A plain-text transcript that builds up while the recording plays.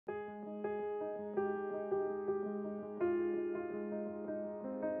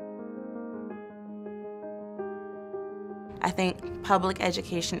I think public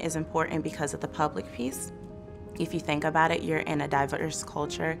education is important because of the public piece. If you think about it, you're in a diverse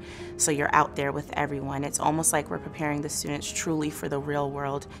culture, so you're out there with everyone. It's almost like we're preparing the students truly for the real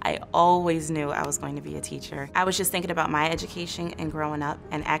world. I always knew I was going to be a teacher. I was just thinking about my education and growing up,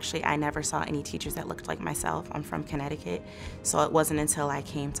 and actually I never saw any teachers that looked like myself. I'm from Connecticut, so it wasn't until I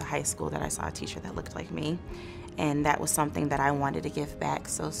came to high school that I saw a teacher that looked like me. And that was something that I wanted to give back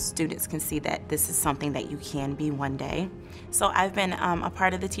so students can see that this is something that you can be one day. So I've been a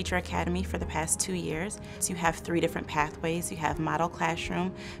part of the Teacher Academy for the past 2 years. So you have 3 different pathways. You have model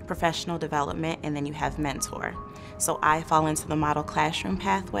classroom, professional development, and then you have mentor. So I fall into the model classroom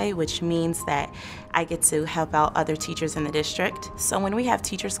pathway, which means that I get to help out other teachers in the district. So when we have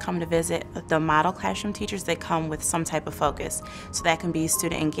teachers come to visit, the model classroom teachers, they come with some type of focus. So that can be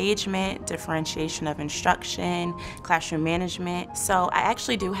student engagement, differentiation of instruction, classroom management. So I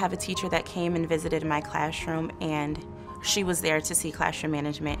actually do have a teacher that came and visited my classroom, and she was there to see classroom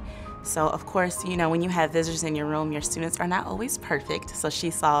management. So of course, you know, when you have visitors in your room, your students are not always perfect. So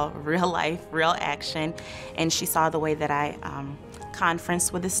she saw real life, real action, and she saw the way that I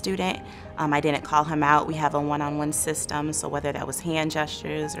conferenced with a student. I didn't call him out. We have a one-on-one system, so whether that was hand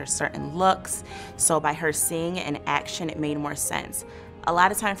gestures or certain looks. So by her seeing it in action, it made more sense. A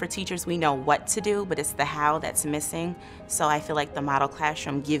lot of time for teachers, we know what to do, but it's the how that's missing. So I feel like the model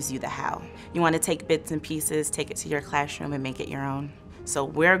classroom gives you the how. You want to take bits and pieces, take it to your classroom and make it your own. So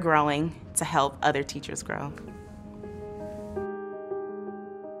we're growing to help other teachers grow.